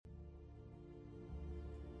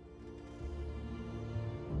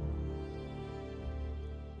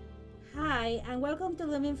Hi, and welcome to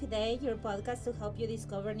Lumen Fide, your podcast to help you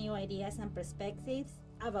discover new ideas and perspectives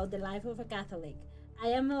about the life of a Catholic. I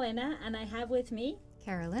am Milena, and I have with me,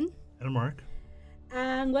 Carolyn. And Mark.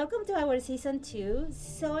 and welcome to our season 2.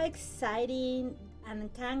 So exciting,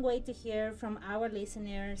 and can't wait to hear from our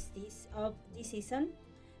listeners this season.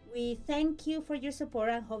 We thank you for your support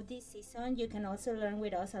and hope this season you can also learn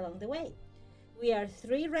with us along the way. We are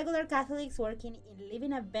three regular Catholics working in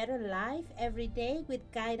living a better life every day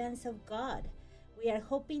with guidance of God. We are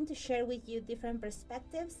hoping to share with you different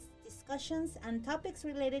perspectives, discussions, and topics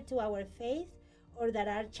related to our faith or that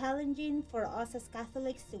are challenging for us as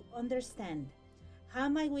Catholics to understand. How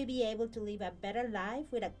might we be able to live a better life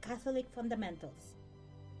with a Catholic fundamentals?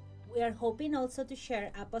 We are hoping also to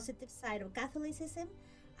share a positive side of Catholicism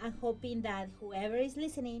and hoping that whoever is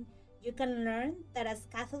listening, you can learn that as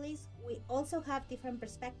Catholics, we also have different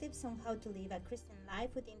perspectives on how to live a Christian life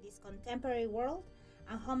within this contemporary world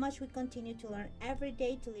and how much we continue to learn every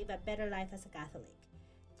day to live a better life as a Catholic.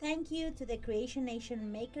 Thank you to the Creation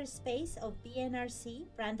Nation Makerspace of BNRC,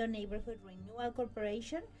 Brandon Neighborhood Renewal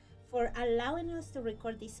Corporation, for allowing us to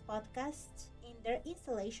record this podcast in their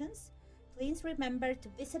installations. Please remember to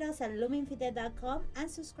visit us at lumenfide.com and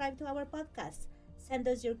subscribe to our podcast. Send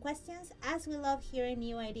us your questions as we love hearing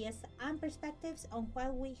new ideas and perspectives on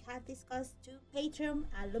what we have discussed to Patreon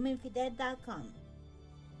at lumenfide.com.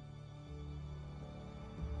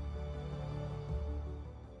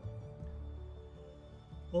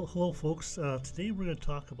 Well, hello, folks. Today we're going to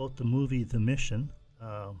talk about the movie The Mission.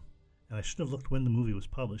 And I should have looked when the movie was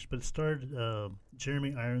published, but it starred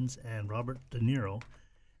Jeremy Irons and Robert De Niro.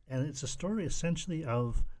 And it's a story essentially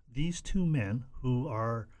of these two men who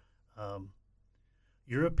are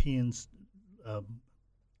Europeans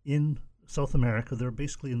in South America. They're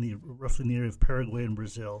basically roughly in the area of Paraguay and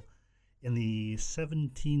Brazil in the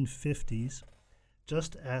 1750s,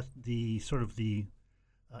 just at the sort of the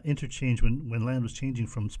interchange when land was changing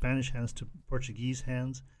from Spanish hands to Portuguese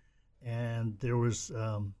hands, and there was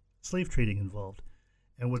slave trading involved.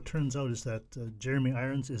 And what turns out is that Jeremy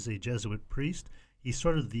Irons is a Jesuit priest. He's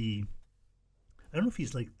sort of I don't know if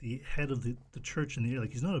he's like the head of the church in the area.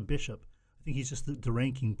 Like, he's not a bishop. I think he's just the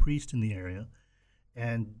ranking priest in the area.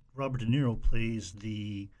 And Robert De Niro plays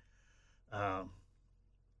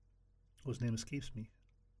his name escapes me,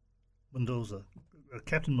 Mendoza,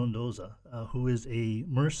 Captain Mendoza, who is a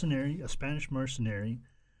mercenary, a Spanish mercenary,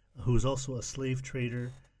 who is also a slave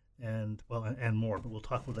trader, and more. But we'll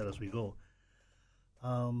talk about that as we go.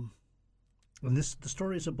 And the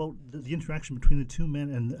story is about the interaction between the two men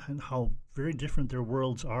and how very different their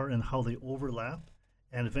worlds are and how they overlap,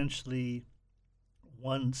 and eventually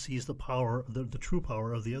one sees the power, the true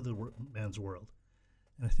power of the other man's world.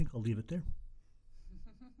 And I think I'll leave it there.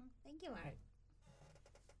 Thank you, Mark.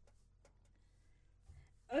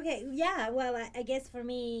 Okay, yeah, well, I guess for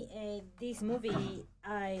me, this movie,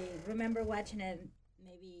 I remember watching it,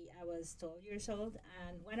 maybe I was 12 years old,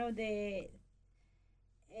 and one of the,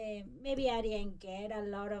 maybe I didn't get a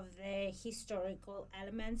lot of the historical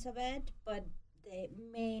elements of it, but the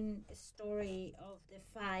main story of the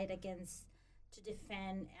fight against to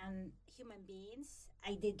defend human beings,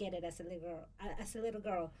 I did get it as a little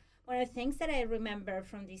girl. One of the things that I remember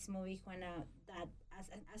from this movie when that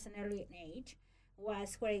as an early age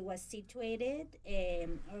was where it was situated,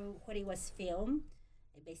 or where it was filmed,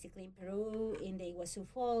 basically in Peru, in the Iguazu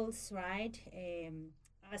Falls, right?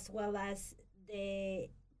 As well as the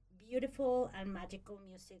beautiful and magical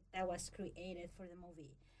music that was created for the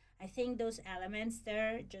movie. I think those elements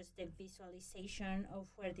there, just the visualization of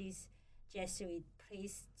where these Jesuit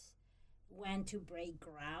priests went to break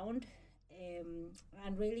ground, and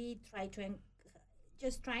really trying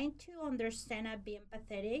to understand and be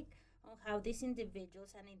empathetic on how these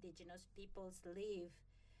individuals and indigenous peoples live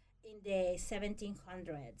in the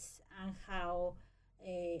 1700s, and how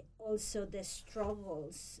also the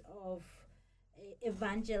struggles of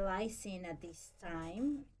evangelizing at this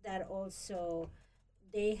time that also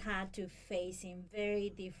they had to face in very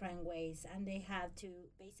different ways, and they had to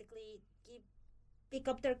basically pick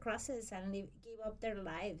up their crosses and give up their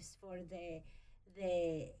lives for the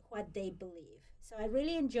what they believe. So I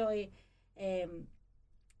really enjoy,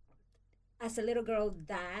 as a little girl,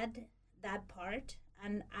 that part,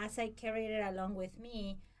 and as I carried it along with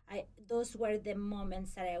me, those were the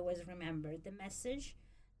moments that I always remember. The message,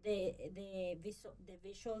 the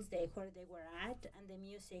visuals, where they were at, and the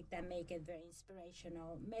music that make it very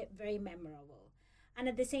inspirational, very memorable. And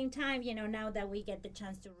at the same time, now that we get the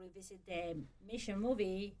chance to revisit the Mission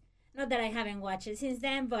movie, not that I haven't watched it since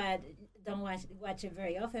then, but don't watch it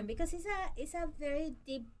very often because it's a very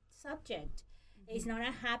deep subject. It's not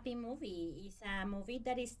a happy movie. It's a movie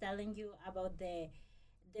that is telling you about the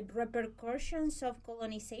repercussions of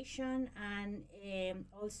colonization and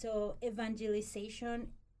also evangelization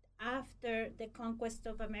after the conquest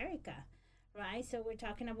of America, right? So we're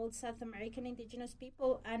talking about South American indigenous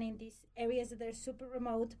people, and in these areas that are super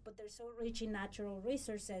remote, but they're so rich in natural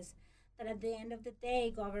resources that at the end of the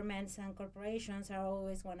day, governments and corporations are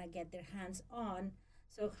always want to get their hands on.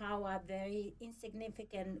 So how a very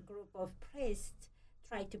insignificant group of priests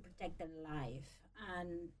try to protect their life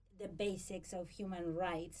and the basics of human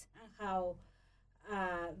rights, and how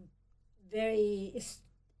uh, very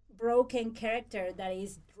broken character that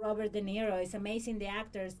is Robert De Niro is amazing. The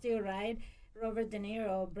actors too, right? Robert De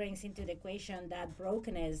Niro brings into the equation that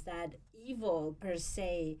brokenness, that evil per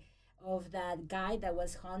se, of that guy that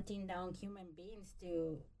was hunting down human beings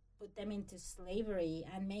to put them into slavery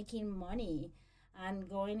and making money, and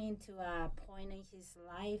going into a point in his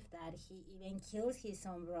life that he even kills his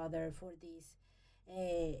own brother for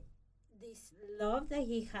uh, this love that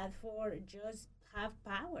he had for just have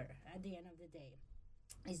power at the end of the day.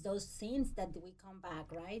 It's those scenes that we come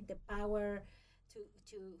back, right? The power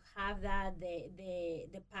to have that,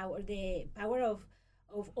 the power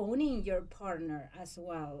of owning your partner as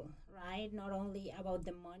well, right? Not only about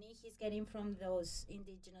the money he's getting from those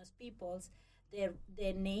indigenous peoples,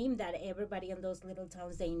 the name that everybody in those little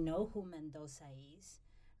towns, they know who Mendoza is,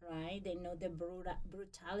 right? They know the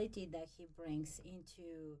brutality that he brings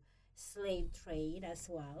into slave trade as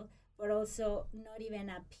well, but also not even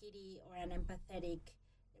a pity or an empathetic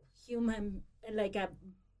human, like a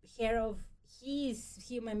care of his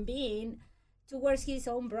human being towards his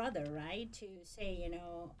own brother, right? To say,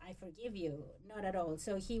 I forgive you. Not at all.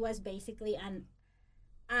 So he was basically an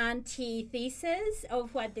antithesis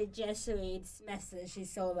of what the Jesuits' message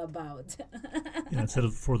is all about. Yeah, instead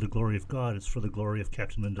of for the glory of God, it's for the glory of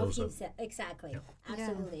Captain Mendoza. Exactly. Yeah.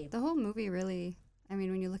 Absolutely. Yeah, the whole movie really, I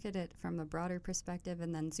mean, when you look at it from a broader perspective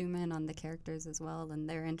and then zoom in on the characters as well and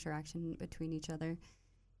their interaction between each other,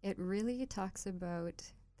 it really talks about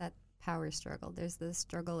that power struggle. There's the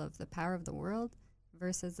struggle of the power of the world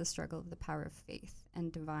versus the struggle of the power of faith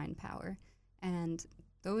and divine power. And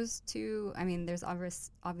those two, I mean, there's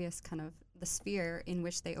obvious kind of the sphere in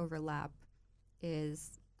which they overlap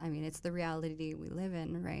is, I mean, it's the reality we live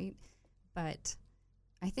in, right? But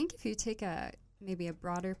I think if you take maybe a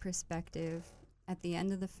broader perspective at the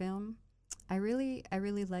end of the film, I really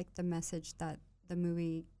like the message that the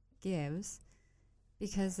movie gives,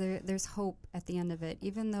 because there's hope at the end of it,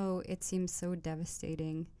 even though it seems so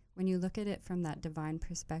devastating. When you look at it from that divine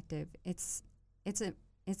perspective, it's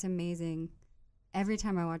amazing. Every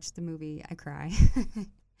time I watch the movie, I cry.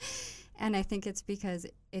 And I think it's because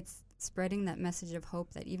it's spreading that message of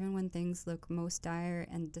hope that even when things look most dire,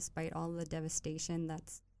 and despite all the devastation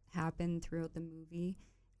that's happened throughout the movie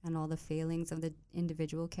and all the failings of the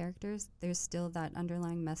individual characters, there's still that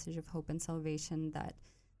underlying message of hope and salvation that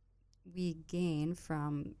we gain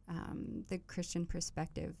from the Christian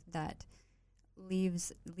perspective that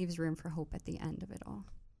leaves room for hope at the end of it all.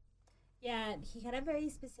 Yeah, he had a very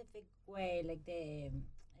specific way, like the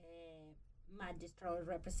magistral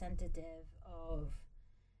representative of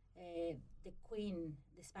the queen,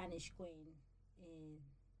 the Spanish queen,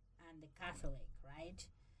 and the Catholic, right?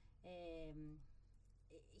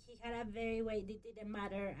 He had a very way, it didn't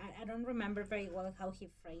matter, I don't remember very well how he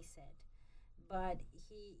phrased it, but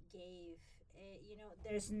he gave,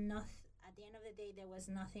 there's nothing, at the end of the day, there was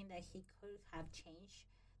nothing that he could have changed.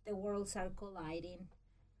 The worlds are colliding,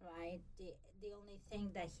 right? The only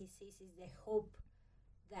thing that he sees is the hope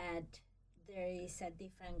that there is a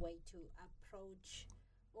different way to approach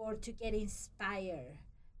or to get inspired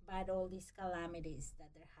by all these calamities that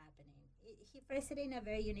are happening. He phrased it in a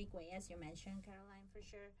very unique way, as you mentioned, Caroline, for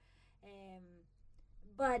sure.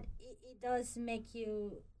 But it does make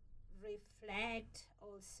you reflect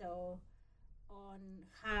also on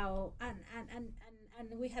how,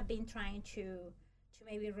 and we have been trying to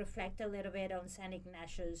maybe reflect a little bit on St.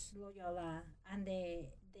 Ignatius Loyola and the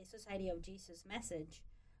Society of Jesus message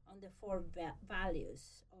on the four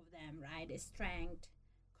values of them, right? Strength,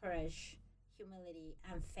 courage, humility,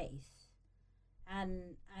 and faith.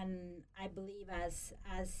 And I believe as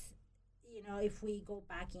if we go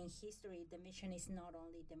back in history, the mission is not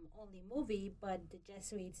only the only movie, but the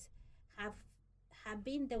Jesuits have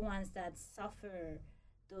been the ones that suffer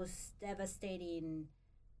those devastating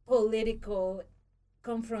political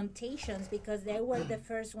confrontations, because they were the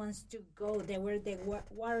first ones to go. They were the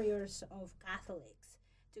warriors of Catholics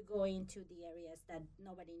to go into the areas that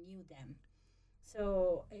nobody knew them.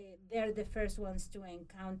 So they're the first ones to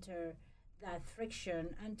encounter that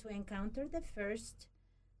friction and to encounter the first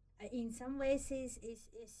in some ways is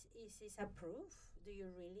a proof. Do you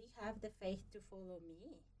really have the faith to follow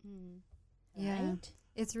me? Yeah, Right?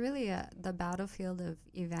 it's really the battlefield of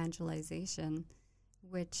evangelization,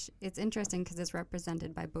 which it's interesting because it's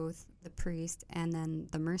represented by both the priest and then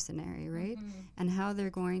the mercenary, right? And how they're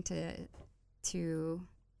going to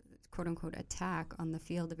quote unquote attack on the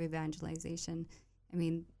field of evangelization. I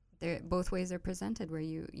mean, both ways are presented, where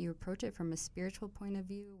you approach it from a spiritual point of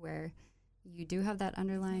view, where you do have that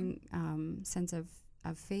underlying sense of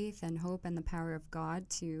faith and hope and the power of God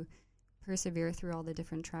to persevere through all the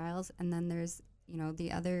different trials. And then there's,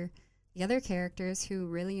 the other characters who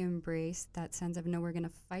really embrace that sense of, no, we're going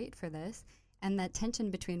to fight for this, and that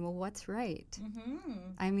tension between, well, what's right?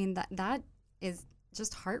 I mean, that is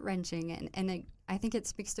just heart-wrenching, and I think it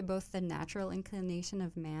speaks to both the natural inclination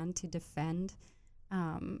of man to defend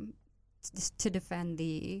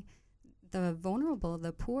the vulnerable,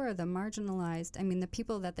 the poor, the marginalized. I mean, the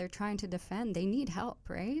people that they're trying to defend, they need help,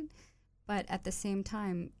 right? But at the same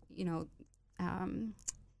time,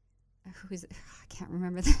 I can't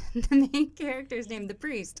remember the main character's name, the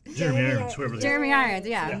priest. Jeremy Irons, whoever that is. Jeremy Irons,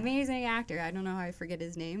 yeah, amazing actor. I don't know how I forget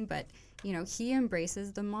his name, but, he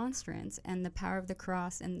embraces the monstrance and the power of the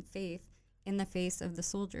cross and faith in the face of the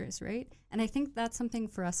soldiers, right? And I think that's something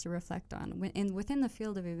for us to reflect on. Within the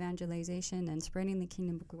field of evangelization and spreading the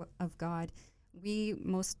kingdom of God,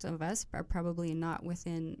 most of us are probably not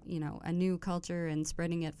within, a new culture and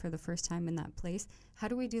spreading it for the first time in that place. How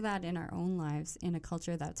do we do that in our own lives, in a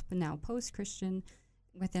culture that's now post-Christian,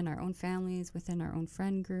 within our own families, within our own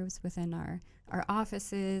friend groups, within our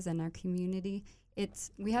offices and our community?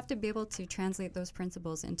 We have to be able to translate those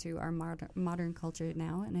principles into our modern culture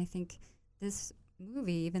now. And I think this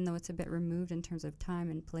movie, even though it's a bit removed in terms of time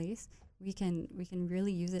and place, we can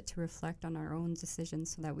really use it to reflect on our own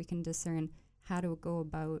decisions so that we can discern how to go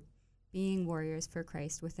about being warriors for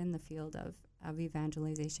Christ within the field of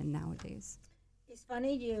evangelization nowadays. It's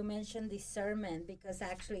funny you mentioned discernment, because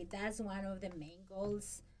actually that's one of the main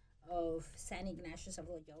goals of St. Ignatius of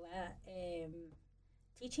Loyola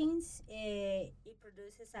teachings. It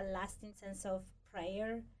produces a lasting sense of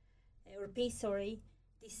prayer, or peace,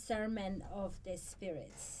 discernment of the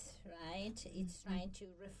spirits, right? It's trying to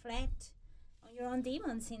reflect on your own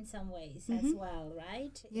demons in some ways as well,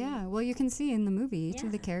 right? Yeah, well, you can see in the movie, each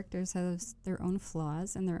of the characters has their own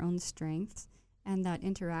flaws and their own strengths, and that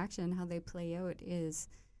interaction, how they play out it's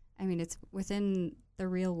within the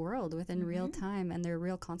real world, within real time, and there are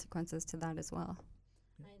real consequences to that as well.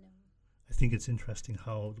 I know. I think it's interesting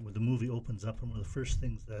how when the movie opens up, and one of the first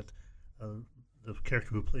things that the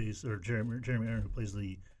character who plays, or Jeremy Irons, who plays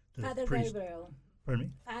the Father priest. Gabriel. Pardon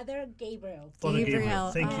me? Father Gabriel. Father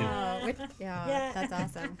Gabriel. Thank you. That's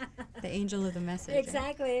awesome. The angel of the message.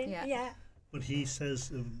 Exactly. Yeah. Yeah. But he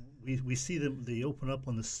says, we see them, they open up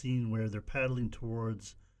on the scene where they're paddling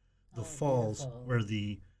towards the falls, beautiful. where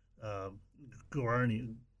the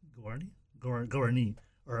Guarani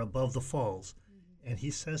are above the falls. And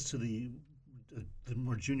he says to the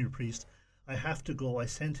more junior priest, I have to go, I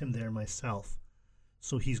sent him there myself.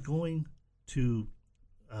 So he's going to,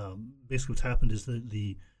 basically what's happened is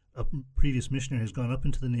the previous missionary has gone up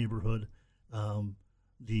into the neighborhood.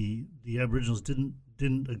 The Aboriginals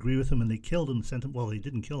didn't agree with him, and they killed him. Well, they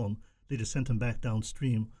didn't kill him. They just sent him back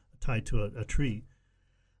downstream, tied to a tree,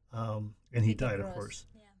 and he died, of course.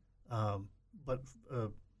 Yeah. But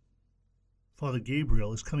Father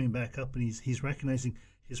Gabriel is coming back up, and he's recognizing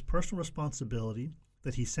his personal responsibility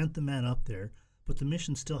that he sent the man up there, but the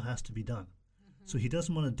mission still has to be done. So he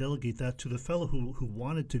doesn't want to delegate that to the fellow who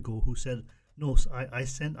wanted to go, who said, no,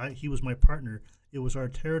 he was my partner. It was our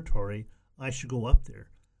territory. I should go up there.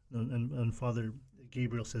 And Father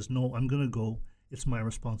Gabriel says, no, I'm going to go. It's my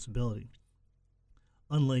responsibility.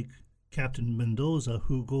 Unlike Captain Mendoza,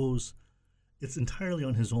 who goes, it's entirely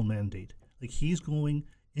on his own mandate. Like, he's going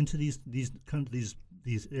into these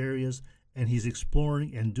areas, and he's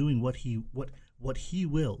exploring and doing what he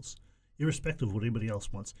wills, irrespective of what anybody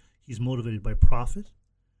else wants. He's motivated by profit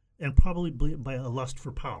and probably by a lust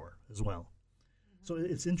for power as well. So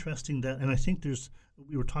it's interesting that, and I think there's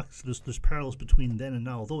parallels between then and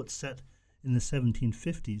now. Although it's set in the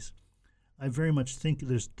 1750s, I very much think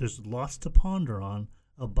there's lots to ponder on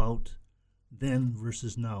about then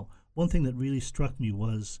versus now. One thing that really struck me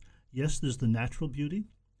was, yes, there's the natural beauty,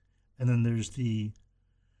 and then there's the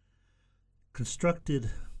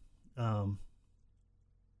constructed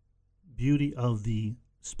beauty of the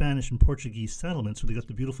Spanish and Portuguese settlements. So they got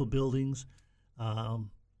the beautiful buildings. But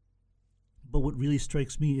what really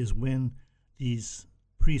strikes me is when these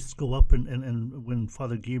priests go up and when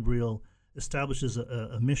Father Gabriel establishes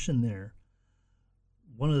a mission there,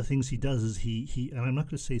 one of the things he does is he and I'm not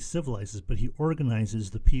going to say civilizes, but he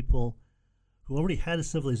organizes the people who already had a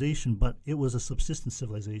civilization, but it was a subsistence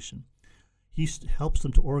civilization. He helps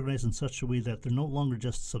them to organize in such a way that they're no longer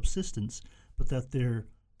just subsistence, but that they're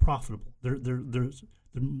profitable. They're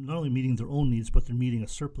not only meeting their own needs, but they're meeting a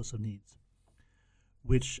surplus of needs,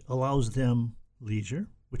 which allows them leisure,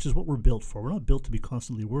 which is what we're built for. We're not built to be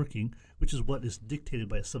constantly working, which is what is dictated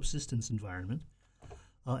by a subsistence environment.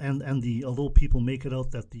 Although people make it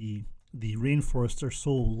out that the rainforests are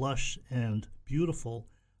so lush and beautiful,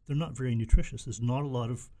 they're not very nutritious. There's not a lot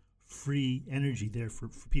of free energy there for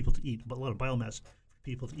people to eat, but a lot of biomass for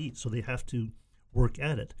people to eat. So they have to work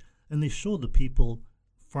at it. And they show the people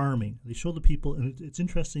farming. They show the people, and it's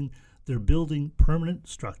interesting, they're building permanent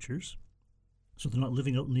structures, so they're not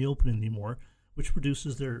living out in the open anymore, which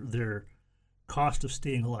reduces their cost of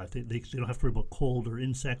staying alive. They don't have to worry about cold or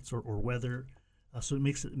insects or weather, so it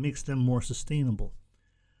makes them more sustainable.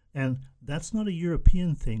 And that's not a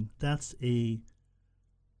European thing. That's a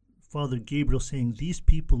Father Gabriel saying these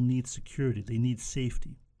people need security. They need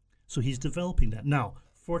safety. So he's developing that. Now,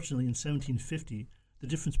 fortunately, in 1750, the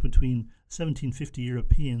difference between 1750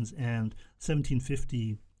 Europeans and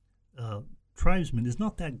 1750 tribesmen is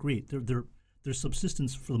not that great. Their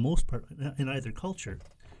subsistence, for the most part, in either culture.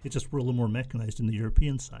 It's just we're a little more mechanized in the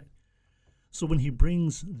European side. So when he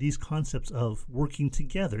brings these concepts of working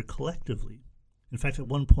together collectively, in fact, at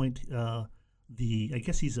one point, I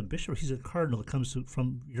guess he's a bishop, he's a cardinal that comes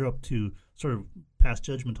from Europe to sort of pass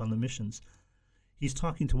judgment on the missions. He's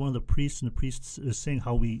talking to one of the priests, and the priest is saying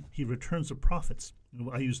how he returns the prophets.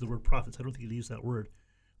 I use the word prophets. I don't think he leaves that word.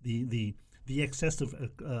 The excess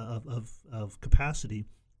of capacity.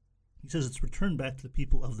 He says it's returned back to the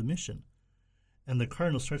people of the mission. And the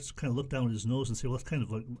cardinal starts to kind of look down at his nose and say, well, that's kind of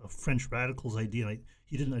like a French radical's idea. And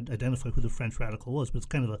he didn't identify who the French radical was, but it's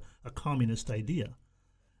kind of a communist idea.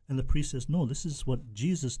 And the priest says, no, this is what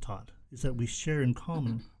Jesus taught, is that we share in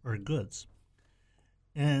common our goods.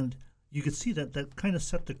 And you could see that kind of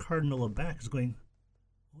set the cardinal aback, is going,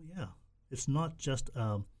 oh yeah, it's not just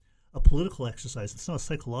a political exercise. It's not a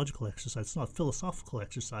psychological exercise. It's not a philosophical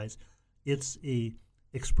exercise. It's a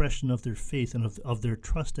expression of their faith and of their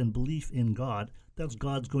trust and belief in God. That's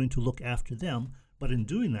God's going to look after them, but in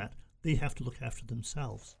doing that, they have to look after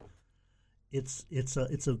themselves. It's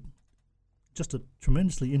just a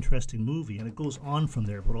tremendously interesting movie, and it goes on from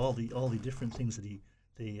there. But all the different things that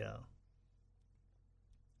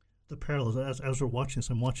the parallels. As we're watching this,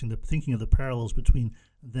 I'm thinking of the parallels between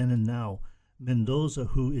then and now. Mendoza,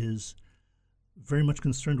 who is very much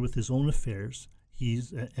concerned with his own affairs.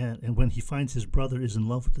 And when he finds his brother is in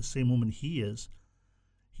love with the same woman he is,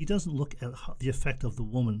 he doesn't look at the effect of the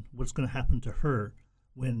woman, what's going to happen to her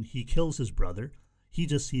when he kills his brother. He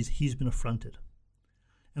just sees he's been affronted.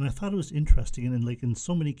 And I thought it was interesting, and in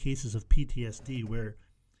so many cases of PTSD where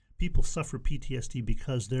people suffer PTSD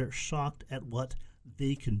because they're shocked at what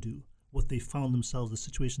they can do, what they found themselves, the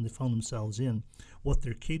situation they found themselves in, what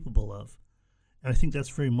they're capable of. And I think that's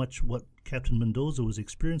very much what Captain Mendoza was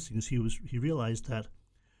experiencing, is he realized that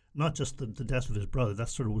not just the death of his brother, that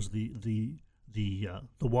sort of was the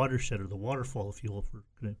watershed or the waterfall, if you will, if we're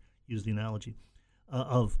going to use the analogy,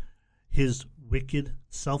 of his wicked,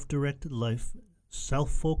 self-directed life,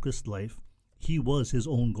 self-focused life. He was his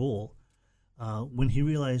own goal. When he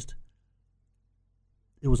realized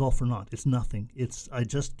it was all for naught, it's nothing. I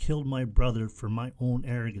just killed my brother for my own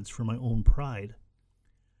arrogance, for my own pride.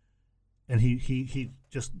 And he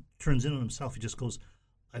just turns in on himself. He just goes,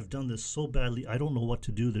 I've done this so badly, I don't know what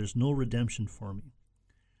to do. There's no redemption for me.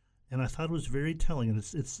 And I thought it was very telling. And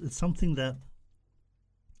it's something that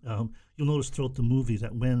you'll notice throughout the movie,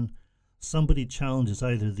 that when somebody challenges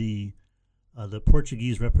either the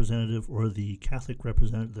Portuguese representative or the Catholic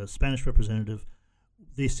representative, the Spanish representative,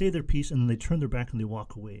 they say their piece and then they turn their back and they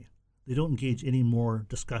walk away. They don't engage any more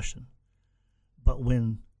discussion. But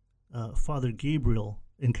when Father Gabriel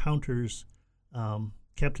encounters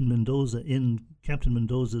Captain Mendoza in Captain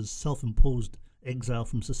Mendoza's self-imposed exile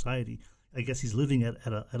from society. I guess he's living at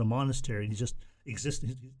a monastery. He's just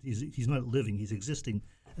existing. He's not living. He's existing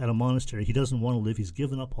at a monastery. He doesn't want to live. He's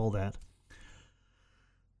given up all that.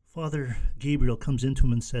 Father Gabriel comes into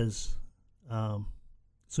him and says,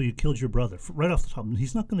 so you killed your brother. Right off the top. And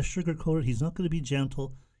he's not going to sugarcoat it. He's not going to be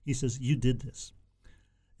gentle. He says, you did this.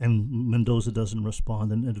 And Mendoza doesn't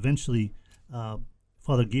respond. And eventually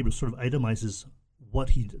Father Gabriel sort of itemizes what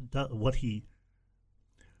he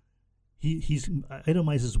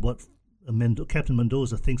itemizes what Captain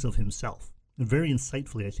Mendoza thinks of himself, and very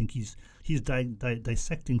insightfully. I think he's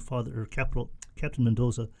dissecting Captain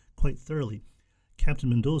Mendoza quite thoroughly. Captain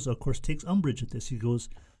Mendoza, of course, takes umbrage at this. He goes,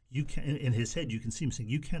 you can. In his head, you can see him saying,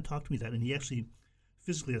 "You can't talk to me that," and he actually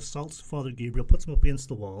physically assaults Father Gabriel, puts him up against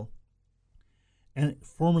the wall, and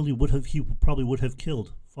formerly he probably would have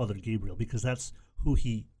killed Father Gabriel because that's who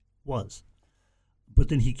he was. But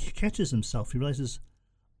then he catches himself. He realizes,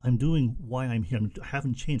 I'm doing why I'm here. I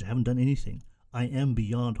haven't changed. I haven't done anything. I am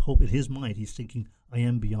beyond hope. In his mind, he's thinking, I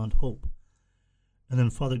am beyond hope. And then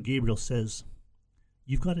Father Gabriel says,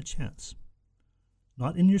 you've got a chance.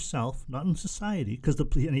 Not in yourself, not in society, because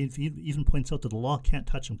he even points out that the law can't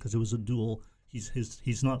touch him because it was a duel.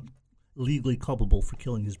 He's not legally culpable for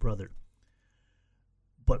killing his brother.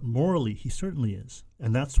 But morally, he certainly is.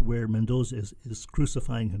 And that's where Mendoza is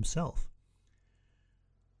crucifying himself.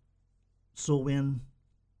 So when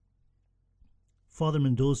Father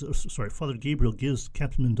Gabriel gives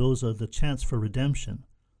Captain Mendoza the chance for redemption,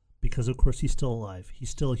 because of course he's still alive, he's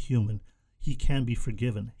still a human, he can be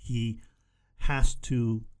forgiven. He has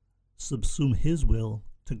to subsume his will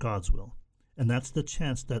to God's will. And that's the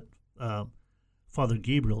chance that Father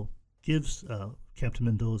Gabriel gives Captain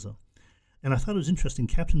Mendoza. And I thought it was interesting.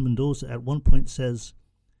 Captain Mendoza at one point says,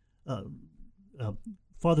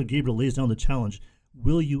 Father Gabriel lays down the challenge,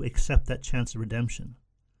 will you accept that chance of redemption?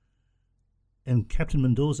 And Captain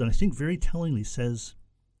Mendoza, and I think very tellingly, says,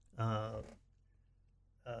 I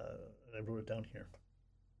wrote it down here,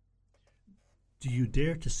 do you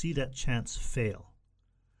dare to see that chance fail?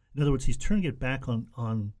 In other words, he's turning it back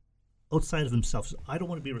on outside of himself. So I don't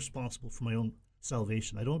want to be responsible for my own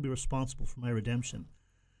salvation. I don't want to be responsible for my redemption.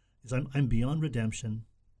 Because I'm beyond redemption,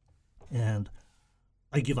 and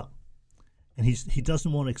I give up. And he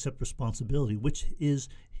doesn't want to accept responsibility, which is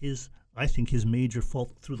I think his major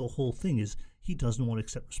fault through the whole thing is he doesn't want to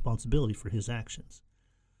accept responsibility for his actions.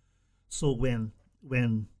 So when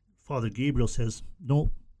Father Gabriel says,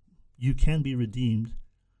 no, you can be redeemed,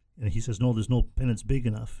 and he says, no, there's no penance big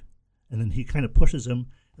enough, and then he kind of pushes him,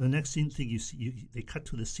 and the next thing you see, they cut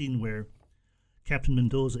to the scene where Captain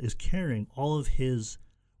Mendoza is carrying all of his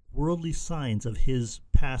worldly signs of his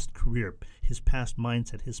past career, his past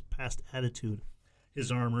mindset, his past attitude,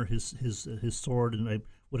 his armor, his sword, and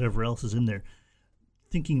whatever else is in there.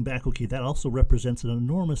 Thinking back, okay, that also represents an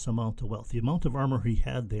enormous amount of wealth. The amount of armor he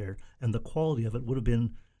had there and the quality of it would have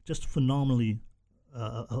been just phenomenally,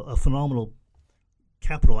 a phenomenal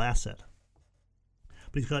capital asset.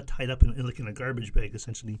 But he's got tied up in a garbage bag,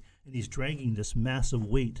 essentially, and he's dragging this massive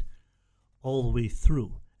weight all the way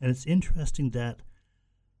through. And it's interesting that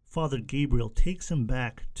Father Gabriel takes him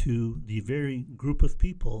back to the very group of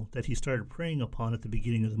people that he started preying upon at the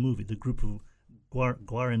beginning of the movie, the group of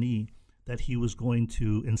Guarani that he was going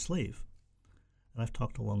to enslave. And I've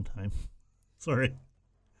talked a long time. Sorry.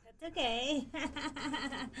 That's okay.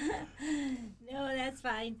 No, that's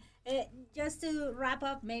fine. Just to wrap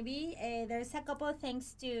up, maybe, there's a couple of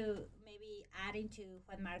things to maybe add into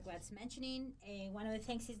what Mark was mentioning. One of the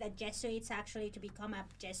things is that Jesuits, actually, to become a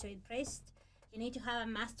Jesuit priest, you need to have a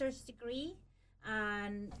master's degree,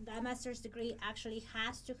 and that master's degree actually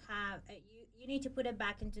has to have, you need to put it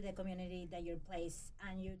back into the community that you're placed,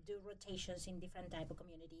 and you do rotations in different type of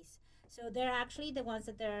communities. So they're actually the ones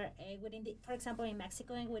that are within for example, in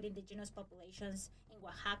Mexico, and with indigenous populations, in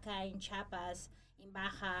Oaxaca, in Chiapas, in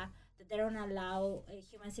Baja, that they don't allow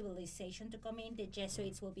human civilization to come in. The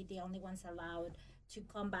Jesuits will be the only ones allowed to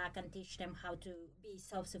come back and teach them how to be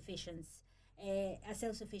self-sufficient. A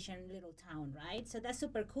self-sufficient little town, right? So that's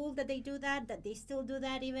super cool that they do that they still do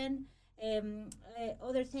that even.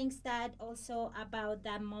 Other things that also about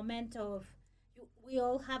that moment of, we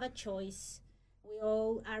all have a choice. We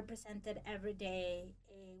all are presented every day.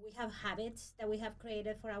 We have habits that we have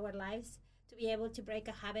created for our lives. To be able to break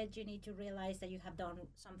a habit, you need to realize that you have done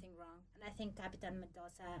something wrong. And I think Capitan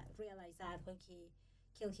Mendoza realized that when he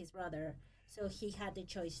killed his brother. So he had the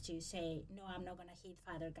choice to say, no, I'm not going to hit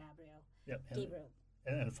Father Gabriel. Yep, Gabriel.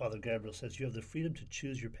 And Father Gabriel says you have the freedom to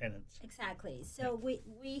choose your penance. Exactly. So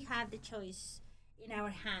we have the choice in our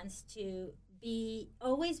hands to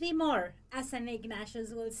always be more, as St.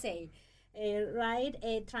 Ignatius will say, right?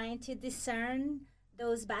 Trying to discern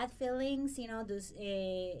those bad feelings, those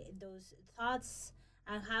thoughts,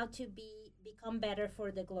 and how to become better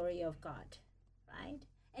for the glory of God, right?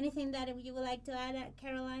 Anything that you would like to add,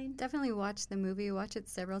 Caroline? Definitely watch the movie. Watch it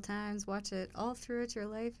several times. Watch it all throughout your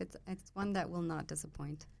life. It's one that will not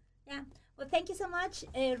disappoint. Yeah. Well, thank you so much.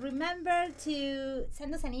 Remember to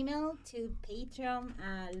send us an email to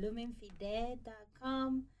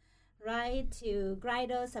patreon@lumenfide.com, right? To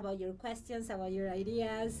guide us about your questions, about your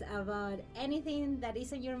ideas, about anything that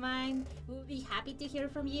is on your mind. We'll be happy to hear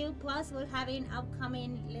from you. Plus, we're having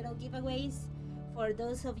upcoming little giveaways for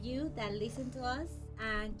those of you that listen to us.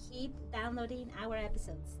 and keep downloading our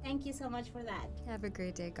episodes. Thank you so much for that. Have a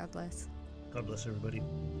great day. God bless. God bless everybody.